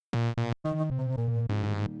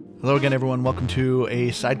Hello again, everyone. Welcome to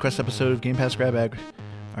a side quest episode of Game Pass Grab Bag,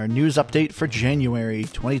 our news update for January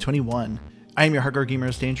 2021. I am your hardcore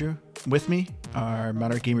gamer, Andrew. With me, our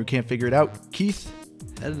monarch gamer who can't figure it out, Keith.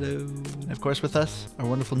 Hello. And of course, with us, our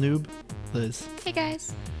wonderful noob, Liz. Hey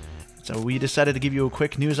guys. So we decided to give you a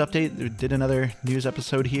quick news update. We did another news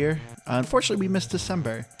episode here. Unfortunately, we missed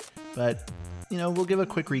December, but we'll give a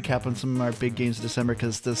quick recap on some of our big games of December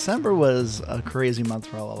because December was a crazy month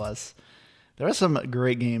for all of us. There are some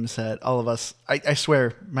great games that all of us, I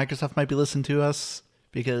swear, Microsoft might be listening to us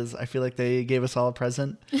because I feel like they gave us all a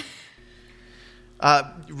present.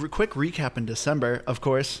 Quick recap in December, of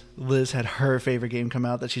course, Liz had her favorite game come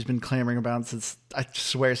out that she's been clamoring about since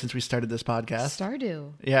we started this podcast.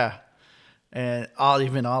 Stardew. Yeah. And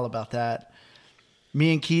all about that.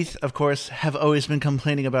 Me and Keith, of course, have always been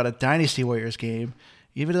complaining about a Dynasty Warriors game.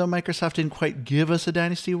 Even though Microsoft didn't quite give us a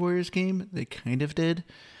Dynasty Warriors game, they kind of did.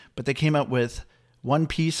 But they came out with One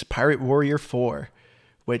Piece Pirate Warrior 4,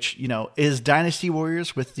 which, is Dynasty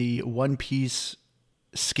Warriors with the One Piece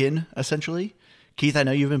skin, essentially. Keith, I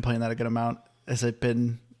know you've been playing that a good amount. Is it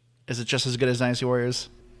just as good as Dynasty Warriors?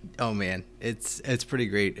 Oh man, it's pretty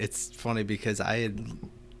great. It's funny because I had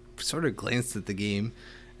sort of glanced at the game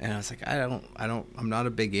and I was like, I'm not a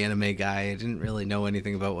big anime guy. I didn't really know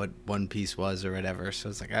anything about what One Piece was or whatever. So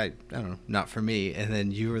it's like, I don't know, not for me. And then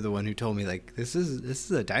you were the one who told me like, this is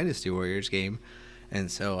a Dynasty Warriors game. And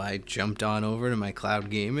so I jumped on over to my cloud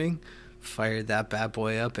gaming, fired that bad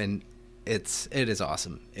boy up, and it is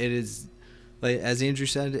awesome. It is, like as Andrew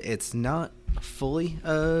said, it's not fully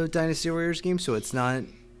a Dynasty Warriors game, so it's not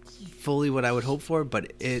fully what I would hope for,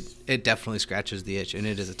 but it definitely scratches the itch, and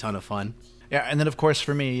it is a ton of fun. Yeah, and then of course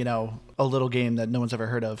for me, a little game that no one's ever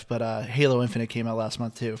heard of, but Halo Infinite came out last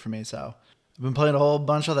month too for me, so I've been playing a whole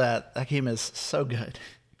bunch of that. That game is so good.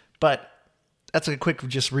 But that's a quick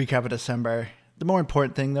just recap of December. The more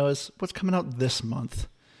important thing though is what's coming out this month.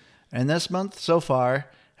 And this month so far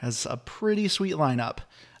has a pretty sweet lineup.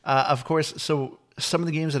 Of course, so some of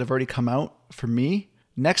the games that have already come out for me,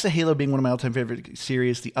 next to Halo being one of my all-time favorite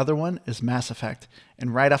series, the other one is Mass Effect.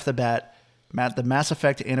 And right off the bat, the Mass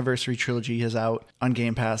Effect Anniversary Trilogy is out on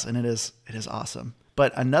Game Pass, and it is awesome.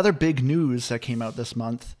 But another big news that came out this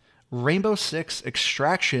month, Rainbow Six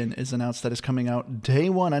Extraction is announced that is coming out day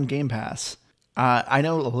one on Game Pass. I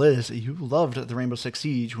know, Liz, you loved the Rainbow Six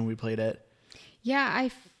Siege when we played it. Yeah,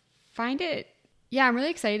 I'm really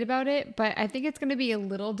excited about it, but I think it's going to be a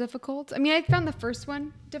little difficult. I mean, I found the first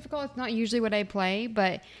one difficult. It's not usually what I play,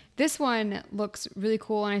 but this one looks really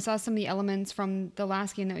cool. And I saw some of the elements from the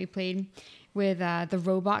last game that we played with the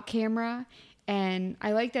robot camera. And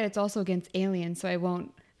I like that it's also against aliens, so I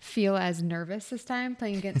won't feel as nervous this time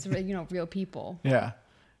playing against real people. Yeah.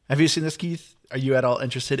 Have you seen this, Keith? Are you at all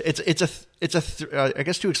interested? I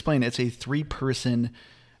guess to explain, it's a 3-person,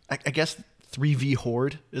 I guess 3v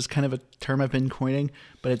horde is kind of a term I've been coining,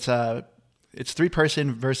 but it's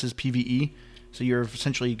 3-person versus PvE. So you're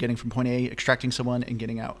essentially getting from point A, extracting someone, and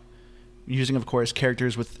getting out. Using, of course,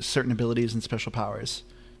 characters with certain abilities and special powers.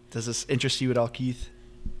 Does this interest you at all, Keith?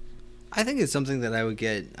 I think it's something that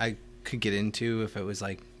I could get into if it was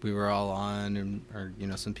like we were all on or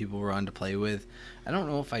some people were on to play with. I don't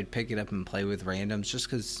know if I'd pick it up and play with randoms just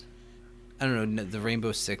because, I don't know, the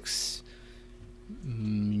Rainbow Six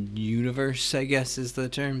universe, I guess is the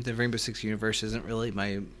term. The Rainbow Six universe isn't really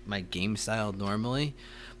my game style normally,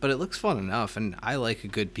 but it looks fun enough, and I like a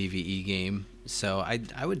good PvE game, so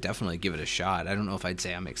I would definitely give it a shot. I don't know if I'd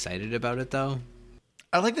say I'm excited about it though.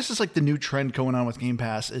 I like this is like the new trend going on with Game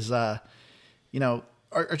Pass is are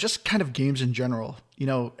just kind of games in general.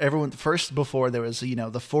 Everyone first before there was the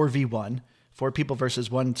 4v1, 4 people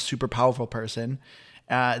versus one super powerful person.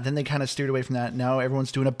 Then they kind of steered away from that. Now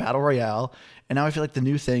everyone's doing a battle royale, and now I feel like the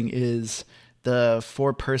new thing is the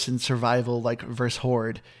 4-person survival versus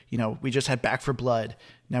horde. We just had Back 4 Blood.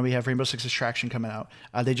 Now we have Rainbow Six Extraction coming out.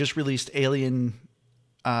 They just released Alien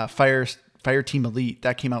Fire Team Elite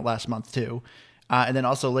that came out last month too, and then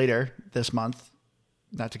also later this month.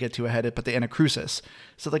 Not to get too ahead, but the Anacrusis.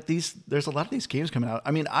 So there's a lot of these games coming out.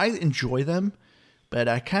 I mean, I enjoy them, but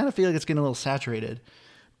I kind of feel like it's getting a little saturated.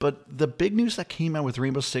 But the big news that came out with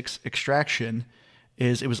Rainbow Six Extraction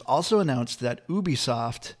is it was also announced that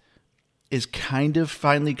Ubisoft is kind of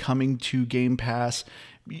finally coming to Game Pass.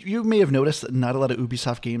 You may have noticed that not a lot of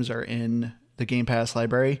Ubisoft games are in the Game Pass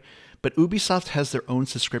library, but Ubisoft has their own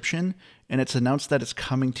subscription, and it's announced that it's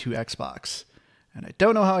coming to Xbox. And I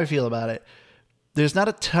don't know how I feel about it. There's not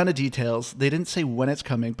a ton of details. They didn't say when it's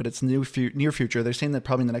coming, but it's near future. They're saying that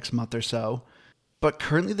probably in the next month or so. But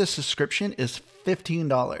currently the subscription is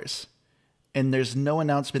 $15. And there's no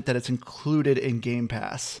announcement that it's included in Game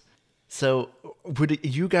Pass. So would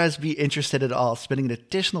you guys be interested at all spending an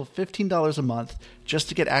additional $15 a month just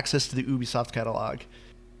to get access to the Ubisoft catalog?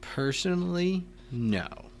 Personally, no.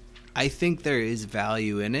 I think there is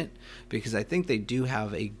value in it because I think they do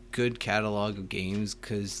have a good catalog of games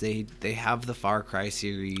because they have the Far Cry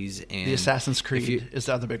series and The Assassin's Creed is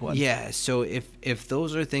the other big one. Yeah, so if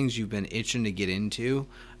those are things you've been itching to get into,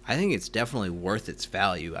 I think it's definitely worth its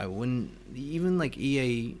value. I wouldn't even like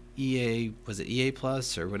EA was it EA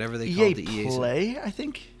Plus or whatever they called the EA Play, I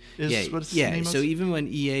think. What its name so is. even when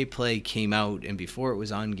EA Play came out and before it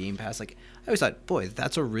was on Game Pass, like I always thought, boy,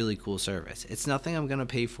 that's a really cool service. It's nothing I'm gonna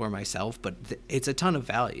pay for myself, but it's a ton of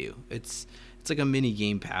value. It's like a mini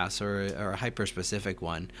Game Pass or a hyper specific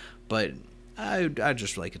one, but I'd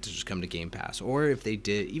just like it to just come to Game Pass. Or if they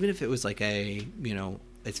did, even if it was like a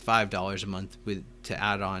it's $5 a month to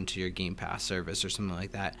add on to your Game Pass service or something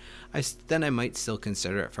like that. Then I might still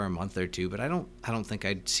consider it for a month or two, but I don't think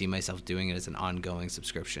I'd see myself doing it as an ongoing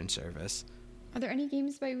subscription service. Are there any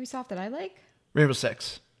games by Ubisoft that I like? Rainbow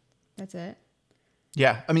Six. That's it.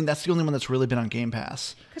 Yeah, I mean that's the only one that's really been on Game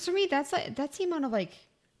Pass. Because for me, that's the amount of like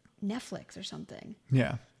Netflix or something.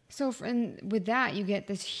 Yeah. So and with that, you get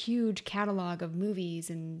this huge catalog of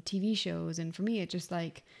movies and TV shows, and for me, it's just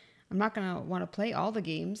like I'm not gonna want to play all the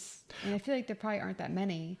games, and I feel like there probably aren't that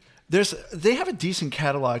many. They have a decent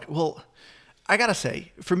catalog. Well, I gotta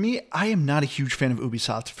say, for me, I am not a huge fan of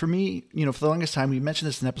Ubisoft. For me, for the longest time, we mentioned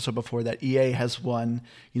this in an episode before that EA has won,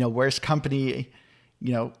 worst company,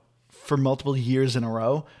 for multiple years in a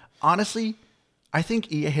row. Honestly, I think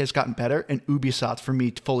EA has gotten better, and Ubisoft, for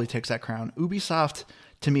me, fully takes that crown. Ubisoft,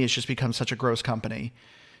 to me, has just become such a gross company.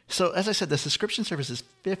 So, as I said, the subscription service is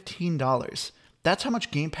 $15. That's how much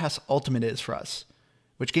Game Pass Ultimate is for us.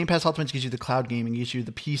 Which Game Pass Ultimate gives you the cloud gaming, gives you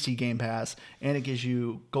the PC Game Pass, and it gives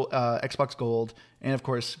you Xbox Gold, and of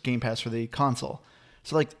course Game Pass for the console.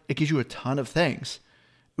 So it gives you a ton of things.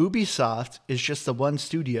 Ubisoft is just the one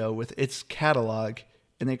studio with its catalog,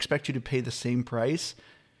 and they expect you to pay the same price.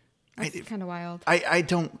 It's kind of wild.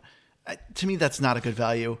 To me, that's not a good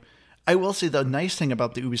value. I will say the nice thing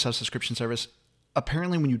about the Ubisoft subscription service,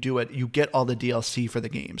 apparently when you do it, you get all the DLC for the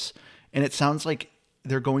games. And it sounds like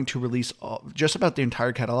they're going to release just about the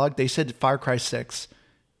entire catalog. They said Far Cry 6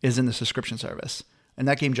 is in the subscription service. And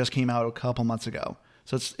that game just came out a couple months ago.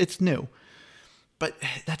 So it's new. But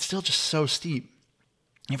that's still just so steep.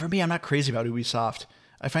 And for me, I'm not crazy about Ubisoft.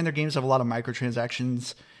 I find their games have a lot of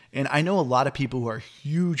microtransactions. And I know a lot of people who are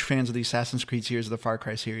huge fans of the Assassin's Creed series or the Far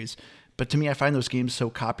Cry series. But to me, I find those games so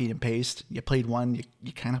copy and paste. You played one,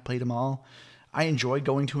 you kind of played them all. I enjoy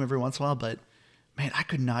going to them every once in a while, but man, I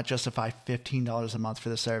could not justify $15 a month for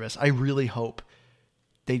this service. I really hope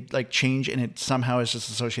they change and it somehow is just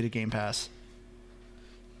associated Game Pass.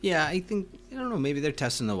 Yeah, I don't know, maybe they're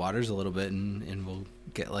testing the waters a little bit and we'll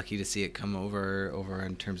get lucky to see it come over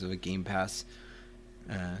in terms of a Game Pass.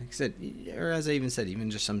 Or as I even said,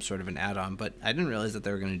 even just some sort of an add-on, but I didn't realize that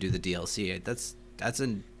they were going to do the DLC. That's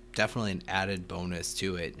definitely an added bonus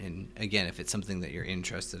to it. And again, if it's something that you're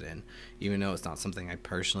interested in, even though it's not something I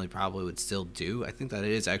personally probably would still do, I think that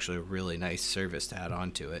it is actually a really nice service to add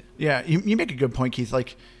on to it. Yeah, you make a good point, Keith.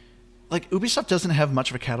 Like Ubisoft doesn't have much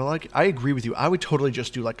of a catalog. I agree with you. I would totally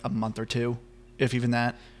just do like a month or two, if even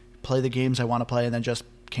that. Play the games I want to play and then just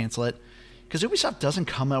cancel it. Because Ubisoft doesn't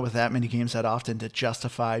come out with that many games that often to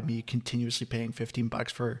justify me continuously paying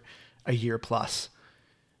 $15 for a year plus.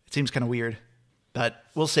 It seems kind of weird. But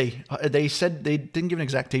we'll see. They said they didn't give an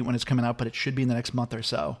exact date when it's coming out, but it should be in the next month or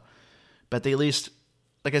so. But they at least,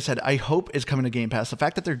 like I said, I hope it's coming to Game Pass. The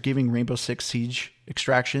fact that they're giving Rainbow Six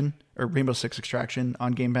Extraction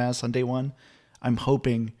on Game Pass on day one, I'm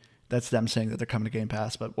hoping that's them saying that they're coming to Game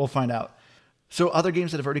Pass, but we'll find out. So other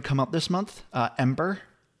games that have already come out this month, Ember,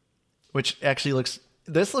 which actually looks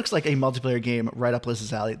like a multiplayer game right up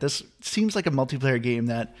Liz's alley. This seems like a multiplayer game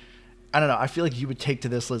that, I don't know, I feel like you would take to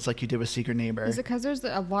this list like you did with Secret Neighbor. Is it because there's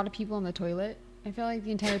a lot of people in the toilet? I feel like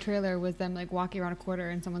the entire trailer was them walking around a corner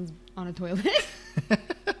and someone's on a toilet.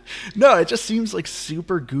 No, it just seems like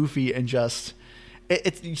super goofy and just...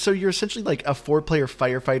 So you're essentially like a 4-player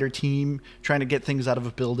firefighter team trying to get things out of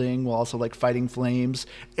a building while also fighting flames.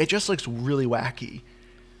 It just looks really wacky.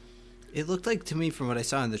 It looked like to me from what I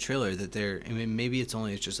saw in the trailer that maybe it's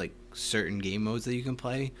just certain game modes that you can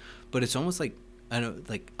play, but it's almost like, I don't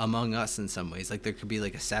know, Among Us in some ways. There could be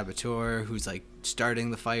a saboteur who's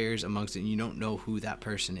starting the fires amongst it and you don't know who that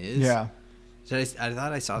person is. Yeah. So I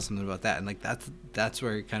thought I saw something about that, and that's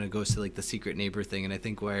where it kind of goes to the Secret Neighbor thing, and I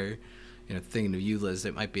think where, thinking of you, Liz,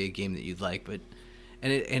 it might be a game that you'd like, but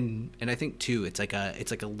and I think too it's like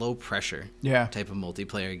a low pressure type of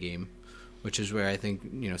multiplayer game which is where I think,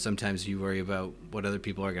 sometimes you worry about what other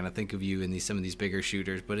people are going to think of you in some of these bigger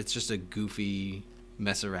shooters, but it's just a goofy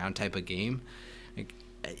mess around type of game. Like,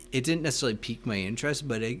 it didn't necessarily pique my interest,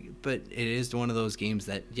 but it is one of those games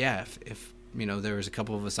that, yeah, if there was a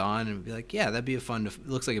couple of us on, and it'd be like, yeah, that'd be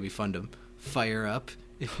looks like it'd be fun to fire up,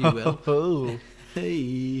 if you will. Oh,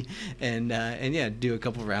 hey, and yeah, do a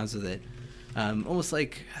couple rounds with it. Almost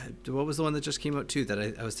like, what was the one that just came out too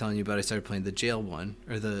that I was telling you about? I started playing the jail one,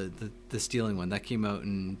 or the stealing one that came out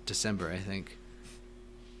in December, I think.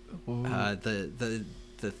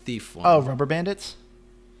 The thief one. Oh, Rubber Bandits?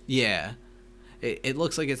 Yeah. It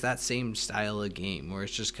looks like it's that same style of game where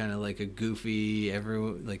it's just kind of like a goofy,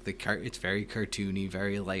 it's very cartoony,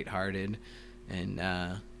 very lighthearted, and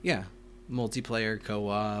yeah, multiplayer,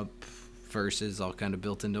 co-op, versus all kind of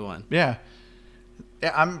built into one. Yeah,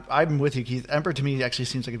 I'm with you, Keith. Ember to me actually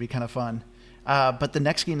seems like it'd be kind of fun. But the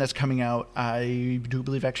next game that's coming out, I do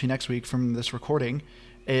believe actually next week from this recording,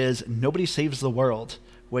 is Nobody Saves the World,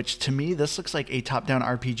 which to me this looks like a top-down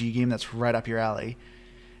RPG game that's right up your alley.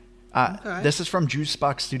 Okay. This is from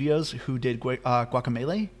Juicebox Studios, who did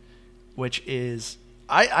Guacamelee, which is...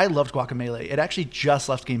 I loved Guacamelee. It actually just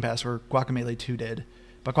left Game Pass, where Guacamelee 2 did.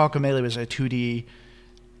 But Guacamelee was a 2D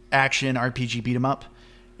action RPG beat-em-up.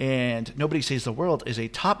 And Nobody Saves the World is a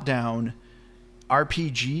top-down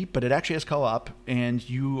RPG, but it actually has co-op. And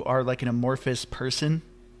you are like an amorphous person,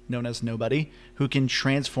 known as Nobody, who can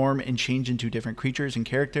transform and change into different creatures and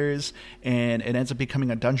characters. And it ends up becoming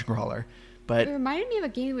a dungeon crawler. But it reminded me of a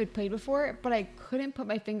game we'd played before, but I couldn't put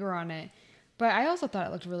my finger on it. But I also thought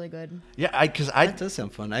it looked really good. Yeah, that does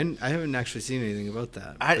sound fun. I haven't actually seen anything about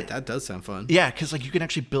that, but that does sound fun. Yeah, because like you can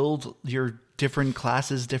actually build your different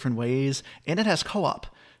classes different ways, and it has co-op.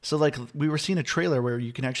 So like we were seeing a trailer where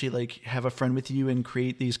you can actually like have a friend with you and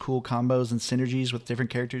create these cool combos and synergies with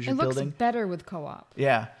different characters you're building. It looks better with co-op.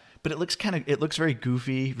 Yeah, but it looks very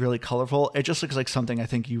goofy, really colorful. It just looks like something I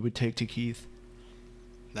think you would take to Keith.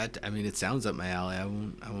 It sounds up my alley. I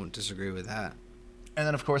won't disagree with that. And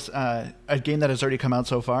then, of course, a game that has already come out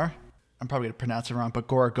so far. I'm probably going to pronounce it wrong, but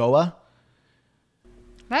Gorogoa.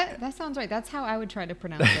 That sounds right. That's how I would try to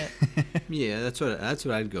pronounce it. Yeah, that's what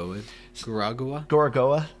I'd go with.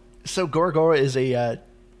 Gorogoa. So Gorogoa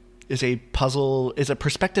is a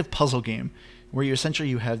perspective puzzle game where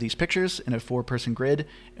you have these pictures in a 4-person grid,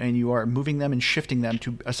 and you are moving them and shifting them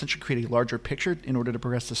to essentially create a larger picture in order to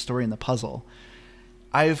progress the story in the puzzle.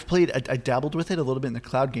 I dabbled with it a little bit in the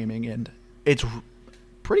cloud gaming, and it's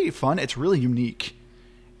pretty fun. It's really unique,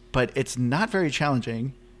 but it's not very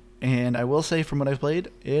challenging. And I will say, from what I've played,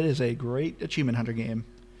 it is a great achievement hunter game.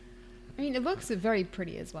 I mean, it looks very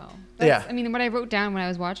pretty as well. Yeah. I mean, what I wrote down when I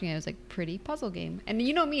was watching it was like pretty puzzle game. And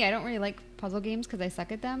you know me, I don't really like puzzle games because I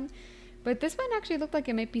suck at them. But this one actually looked like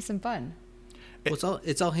it might be some fun. Well,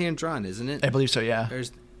 it's all hand drawn, isn't it? I believe so. Yeah.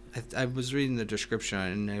 I was reading the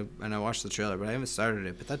description and I watched the trailer, but I haven't started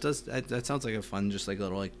it. But that sounds like a fun, just like a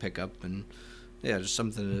little like pickup, and yeah, just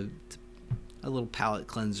something a little palate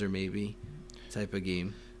cleanser maybe type of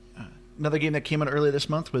game. Another game that came out earlier this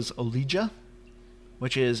month was Olija,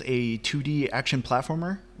 which is a 2D action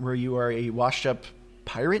platformer where you are a washed up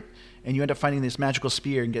pirate and you end up finding this magical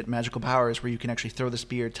spear and get magical powers where you can actually throw the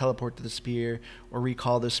spear, teleport to the spear, or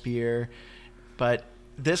recall the spear. But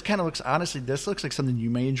this looks like something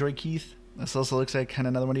you may enjoy, Keith. This also looks like kind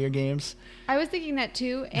of another one of your games. I was thinking that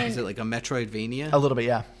too. And is it like a Metroidvania? A little bit,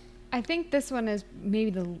 yeah. I think this one is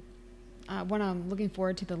maybe the one I'm looking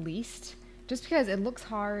forward to the least, just because it looks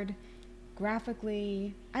hard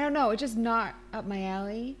graphically. I don't know. It's just not up my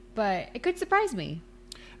alley, but it could surprise me.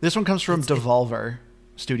 This one comes from Devolver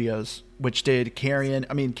Studios, which did Carrion.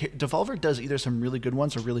 I mean, Devolver does either some really good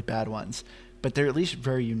ones or really bad ones, but they're at least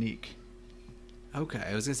very unique. Okay,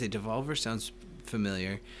 I was gonna say Devolver sounds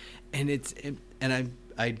familiar, and I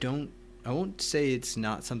won't say it's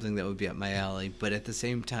not something that would be up my alley, but at the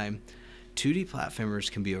same time, 2D platformers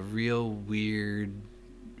can be a real weird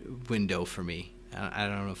window for me. I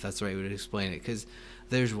don't know if that's the right way to explain it, because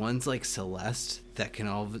there's ones like Celeste that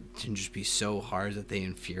can just be so hard that they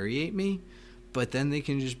infuriate me, but then they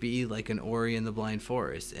can just be like an Ori in the Blind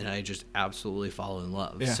Forest, and I just absolutely fall in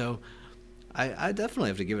love. Yeah. So I definitely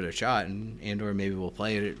have to give it a shot, and or maybe we'll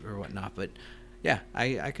play it or whatnot. But yeah,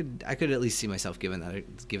 I could at least see myself giving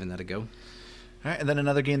that a go. All right, and then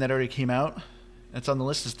another game that already came out that's on the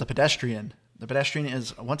list is The Pedestrian. The Pedestrian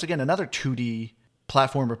is once again another 2D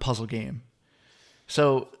platformer puzzle game.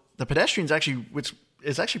 So The Pedestrian is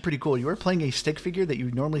actually pretty cool. You are playing a stick figure that you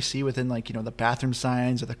would normally see within the bathroom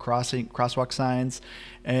signs or the crosswalk signs,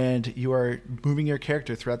 and you are moving your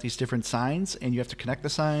character throughout these different signs, and you have to connect the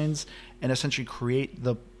signs and essentially create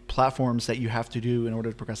the platforms that you have to do in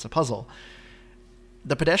order to progress the puzzle.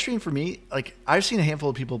 The pedestrian, for me, like, I've seen a handful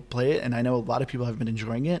of people play it, and I know a lot of people have been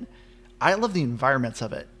enjoying it. I love the environments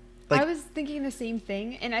of it. Like, I was thinking the same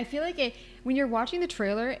thing, and I feel like when you're watching the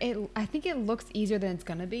trailer, I think it looks easier than it's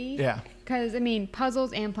gonna be. Yeah. Because I mean,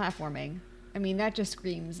 puzzles and platforming. I mean, that just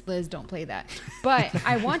screams, Liz, don't play that. But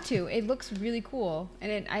I want to. It looks really cool,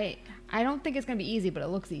 and I don't think it's gonna be easy, but it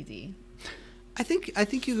looks easy. I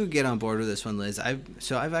think you could get on board with this one, Liz.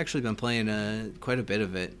 I've actually been playing quite a bit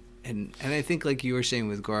of it, and I think, like you were saying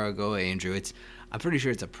with Gorogoa, Andrew, I'm pretty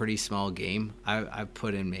sure it's a pretty small game. I've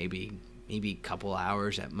put in maybe a couple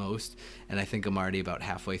hours at most, and I think I'm already about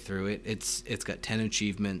halfway through it. It's got 10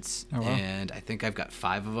 achievements, oh, wow. and I think I've got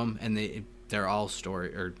 5 of them, and they're all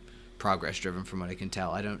story or progress driven from what I can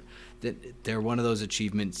tell. They're one of those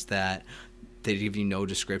achievements that they give you no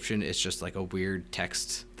description. It's just like a weird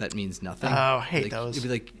text that means nothing. Oh, I hate like, those. It'd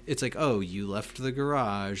be like, it's like, oh, you left the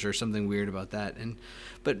garage or something weird about that.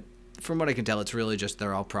 But from what I can tell, it's really just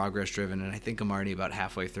they're all progress driven, and I think I'm already about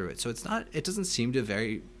halfway through it. So it doesn't seem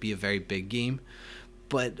to be a very big game.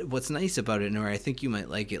 But what's nice about it, and where I think you might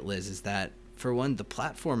like it, Liz, is that for one, the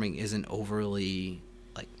platforming isn't overly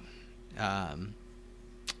like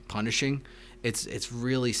punishing. It's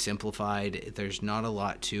really simplified. There's not a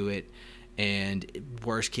lot to it. And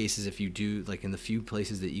worst cases, if you do, like in the few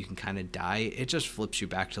places that you can kind of die, it just flips you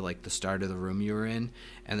back to like the start of the room you were in,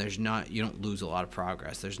 and you don't lose a lot of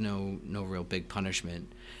progress. There's no real big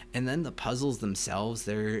punishment. And then the puzzles themselves,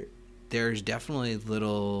 there's definitely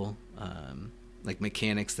little like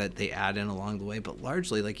mechanics that they add in along the way, but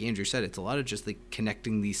largely, like Andrew said, it's a lot of just like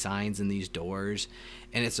connecting these signs and these doors,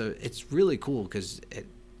 and it's really cool because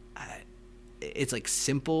it's like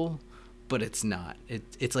simple, but it's not.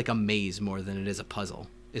 It's like a maze more than it is a puzzle,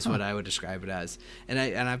 is what I would describe it as. And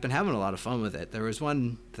I've been having a lot of fun with it. There was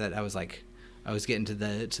one that I was getting to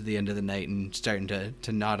the end of the night and starting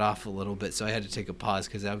to nod off a little bit, so I had to take a pause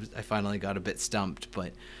because I finally got a bit stumped.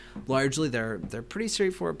 But largely they're pretty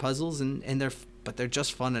straightforward puzzles, and they're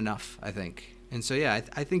just fun enough, I think. And so yeah,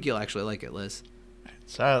 I think you'll actually like it, Liz.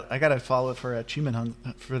 So I gotta follow it for the achievement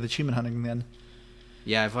hunting then.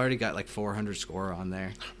 Yeah, I've already got like 400 score on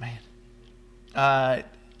there. Oh, man.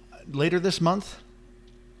 Later this month,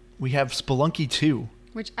 we have Spelunky 2.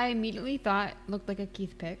 Which I immediately thought looked like a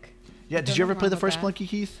Keith pick. Yeah, did you ever play the first Spelunky,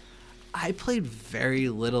 Keith? I played very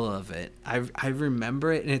little of it. I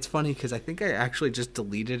remember it, and it's funny because I think I actually just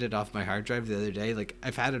deleted it off my hard drive the other day. Like,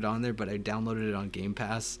 I've had it on there, but I downloaded it on Game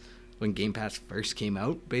Pass when Game Pass first came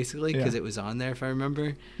out, basically, because it was on there, if I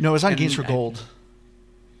remember. No, it was on Games for Gold.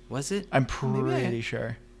 Was it? I'm pretty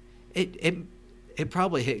sure. It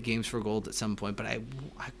probably hit Games for Gold at some point, but I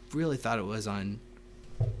really thought it was on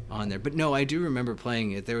there. But no, I do remember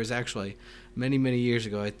playing it. There was actually many years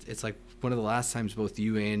ago. It's like one of the last times both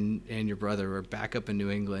you and your brother were back up in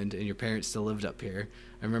New England, and your parents still lived up here.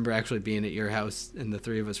 I remember actually being at your house, and the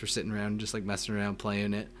three of us were sitting around just like messing around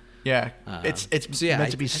playing it. Yeah, it's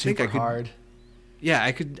meant to be super hard. Yeah,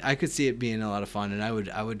 I could see it being a lot of fun, and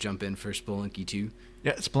I would jump in for Spelunky 2.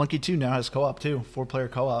 Yeah, Spelunky 2 now has co-op too, 4-player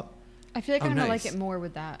co-op. I feel like I'm gonna nice. like it more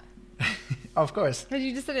with that. Oh, of course. Because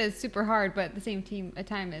you just said it's super hard, but at the same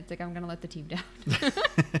time, it's like I'm gonna let the team down.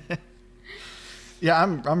 Yeah,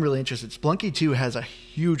 I'm really interested. Spelunky 2 has a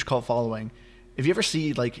huge cult following. If you ever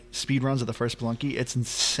see like speed runs of the first Spelunky, it's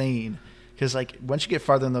insane. Because like once you get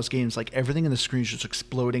farther in those games, like everything in the screen is just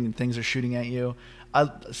exploding and things are shooting at you.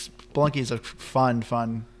 Spelunky is a fun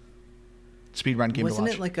speedrun game to watch.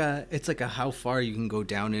 Wasn't it it's like a how far you can go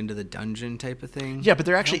down into the dungeon type of thing? Yeah, but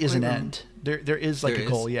there actually is an end. There is like a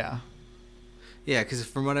goal, yeah. Yeah, because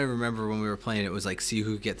from what I remember when we were playing, it was like see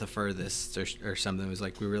who could get the furthest or something. It was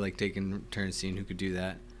like we were like taking turns seeing who could do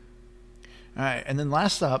that. All right, and then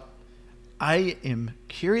last up, I am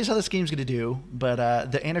curious how this game's going to do,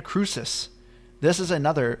 but the Anacrusis. This is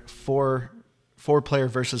another four-player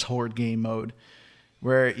versus horde game mode,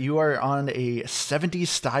 where you are on a 70s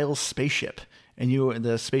style spaceship, and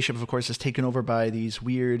the spaceship, of course, is taken over by these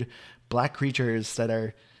weird black creatures that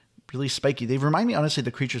are really spiky. They remind me, honestly, of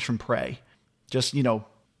the creatures from Prey, just,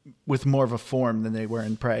 with more of a form than they were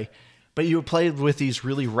in Prey. But you play with these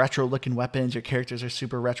really retro-looking weapons. Your characters are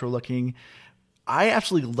super retro-looking. I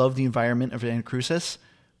absolutely love the environment of Anacrusis,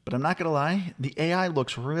 but I'm not going to lie, the AI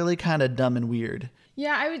looks really kind of dumb and weird.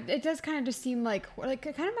 Yeah, it does kind of just seem like it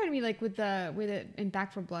kind of reminded me like with it in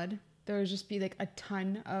Back 4 Blood. There would just be like a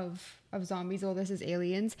ton of zombies. Oh, this is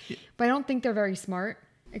aliens, but I don't think they're very smart,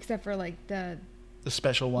 except for like the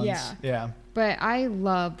special ones. Yeah. But I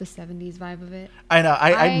love the 70s vibe of it. I know.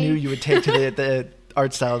 I knew you would take to the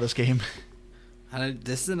art style of this game.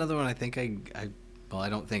 This is another one I think I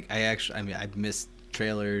don't think I actually. I mean, I missed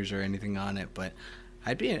trailers or anything on it, but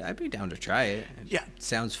I'd be down to try it. Yeah. It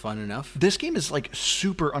sounds fun enough. This game is like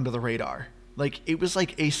super under the radar. Like it was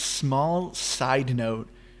like a small side note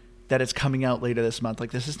that it's coming out later this month.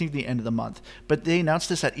 Like this isn't even the end of the month, but they announced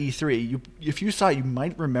this at E3. If you saw it, you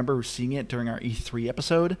might remember seeing it during our E3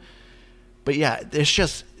 episode. But yeah,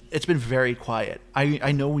 it's been very quiet.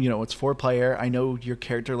 I know, it's 4-player. I know your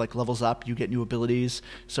character like levels up, you get new abilities.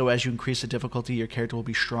 So as you increase the difficulty, your character will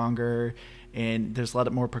be stronger, and there's a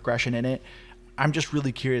lot more progression in it. I'm just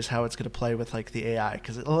really curious how it's going to play with like the AI,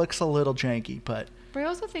 because it looks a little janky, but I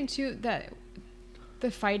also think too that the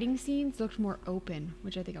fighting scenes looked more open,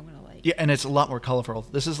 which I think I'm going to like. yeah, and it's a lot more colorful.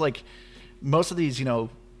 This is like most of these,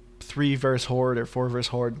 3 versus horde or 4 versus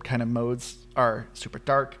horde kind of modes are super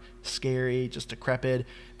dark, scary, just decrepit.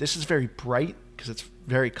 This is very bright because it's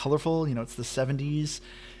very colorful. It's the 70s.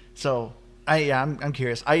 So I'm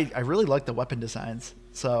curious. I really like the weapon designs.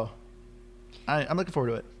 So I'm looking forward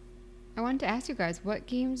to it. I wanted to ask you guys, what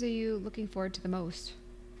games are you looking forward to the most?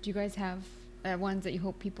 Do you guys have ones that you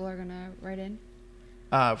hope people are going to write in?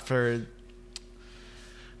 For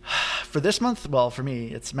this month, well, for me,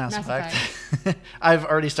 it's Mass Effect. I've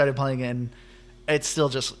already started playing it, and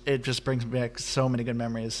it just brings back so many good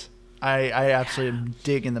memories. I absolutely am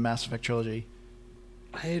digging the Mass Effect trilogy.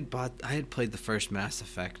 I had played the first Mass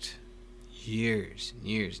Effect years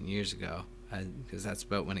and years ago, because that's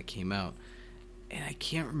about when it came out. And I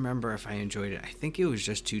can't remember if I enjoyed it. I think it was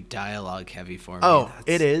just too dialogue heavy for me. Oh,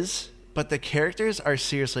 it is. But the characters are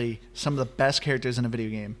seriously some of the best characters in a video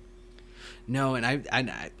game. No, and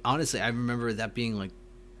I honestly, I remember that being like,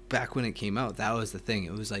 back when it came out, that was the thing.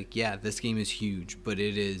 It was like, yeah, this game is huge, but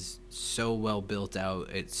it is so well built out.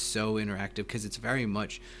 It's so interactive, because it's very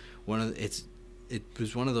much it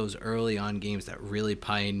was one of those early on games that really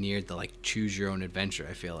pioneered the like choose your own adventure.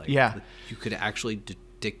 I feel like, yeah, you could actually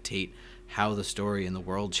dictate how the story and the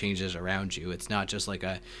world changes around you. It's not just like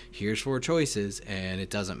here's 4 choices and it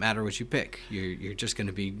doesn't matter what you pick. You're just going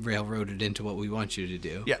to be railroaded into what we want you to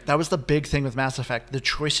do. Yeah, that was the big thing with Mass Effect. The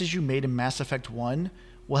choices you made in Mass Effect 1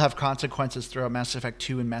 will have consequences throughout Mass Effect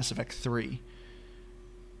 2 and Mass Effect 3.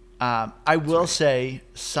 I will say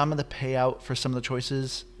some of the payout for some of the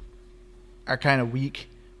choices are kind of weak,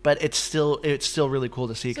 but it's still really cool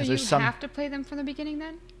to see, because there's some. So you have to play them from the beginning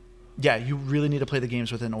then? Yeah, you really need to play the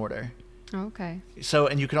games within order. Oh, okay. So,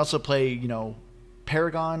 and you can also play,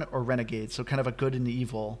 Paragon or Renegade, so kind of a good and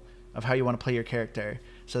evil of how you want to play your character.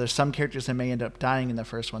 So there's some characters that may end up dying in the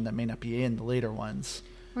first one that may not be in the later ones.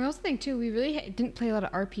 I also think, too, we really didn't play a lot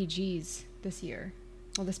of RPGs this year.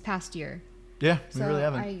 Well, this past year. Yeah, so we really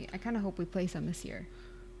haven't. I kind of hope we play some this year.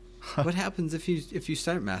 What happens if you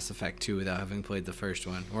start Mass Effect 2 without having played the first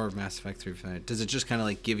one, or Mass Effect 3? Does it just kind of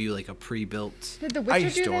like give you like a pre-built Did The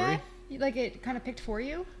Witcher do story? that? Like it kind of picked for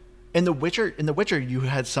you? In The Witcher, you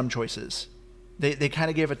had some choices. They kind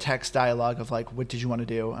of gave a text dialogue of like, what did you want to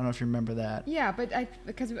do? I don't know if you remember that. Yeah, but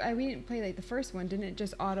we didn't play like the first one. Didn't it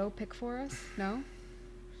just auto pick for us? No.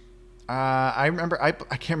 I remember. I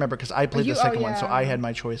can't remember because I played the second one, so I had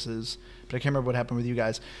my choices. But I can't remember what happened with you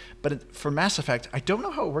guys. But for Mass Effect, I don't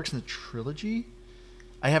know how it works in the trilogy.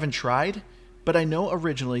 I haven't tried, but I know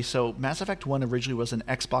originally. So Mass Effect 1 originally was an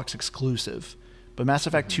Xbox exclusive, but Mass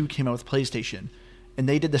Effect 2 came out with PlayStation, and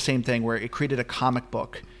they did the same thing where it created a comic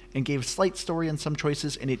book and gave slight story on some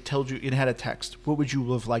choices, and it told you, it had a text. What would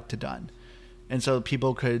you have liked to done? And so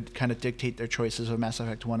people could kind of dictate their choices of Mass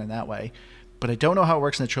Effect 1 in that way. But I don't know how it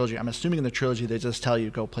works in the trilogy. I'm assuming in the trilogy they just tell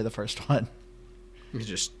you go play the first one. You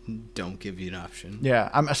just don't give you an option. Yeah,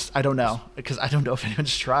 I don't know, because I don't know if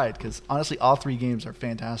anyone's tried, because honestly all 3 games are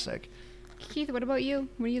fantastic. Keith, what about you?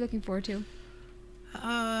 What are you looking forward to?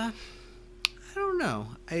 I don't know.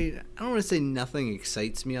 I don't want to say nothing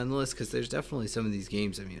excites me on the list, because there's definitely some of these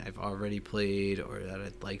games, I mean, I've already played or that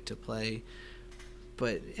I'd like to play.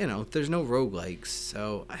 But, there's no roguelikes,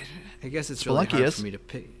 so I guess it's really hard for me to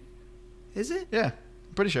pick. Is it? Yeah,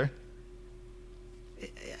 I'm pretty sure.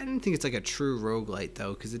 I don't think it's like a true roguelite,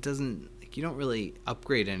 though, because it doesn't, like, you don't really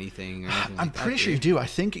upgrade anything or anything I'm like pretty sure you do. I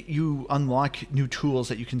think you unlock new tools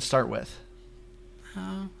that you can start with.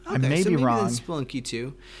 Okay, I may so be maybe wrong. That's Spelunky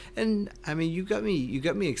too. And I mean, you got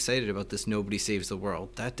me excited about this Nobody Saves the World.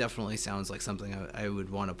 That definitely sounds like something I would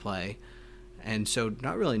want to play. And so,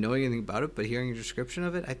 not really knowing anything about it, but hearing a description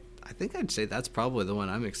of it, I think I'd say that's probably the one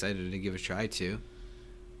I'm excited to give a try to.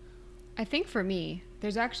 I think for me,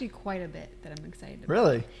 there's actually quite a bit that I'm excited about.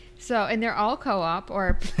 Really? So, and they're all co-op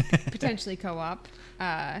or potentially co-op.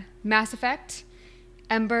 Mass Effect,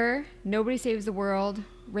 Ember, Nobody Saves the World,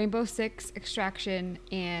 Rainbow Six Extraction,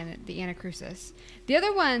 and the Anacrusis. The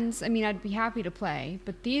other ones, I mean, I'd be happy to play,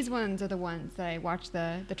 but these ones are the ones that I watched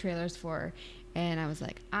the trailers for, and I was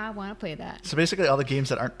like, I want to play that. So basically, all the games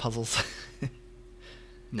that aren't puzzles.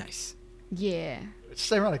 Nice. Yeah, It's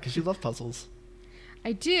just ironic because you love puzzles.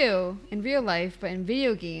 I do in real life, but in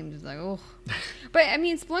video games, it's like, oh. But I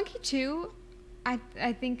mean, Spelunky 2, I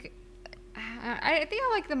think I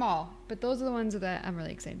like them all, but those are the ones that I'm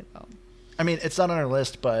really excited about. I mean, it's not on our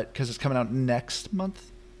list, but because it's coming out next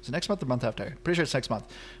month. Is it next month or the month after? Pretty sure it's next month.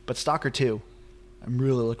 But Stalker 2, I'm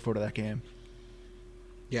really looking forward to that game.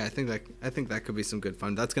 Yeah, I think that could be some good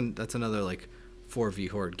fun. That's another like 4v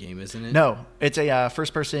horde game, isn't it? No, it's a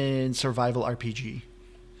first-person survival RPG.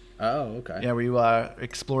 Oh, okay. Yeah, where you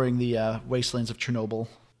exploring the wastelands of Chernobyl,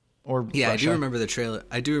 or Yeah, Russia. I do remember the trailer.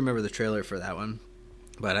 I do remember the trailer for that one,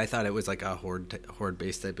 but I thought it was like a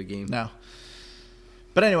horde-based type of game. No.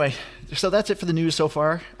 But anyway, so that's it for the news so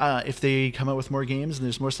far. If they come out with more games and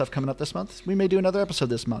there's more stuff coming up this month, we may do another episode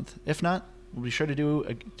this month. If not, we'll be sure to do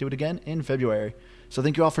it again in February. So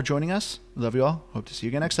thank you all for joining us. Love you all. Hope to see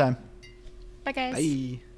you again next time. Bye, guys. Bye.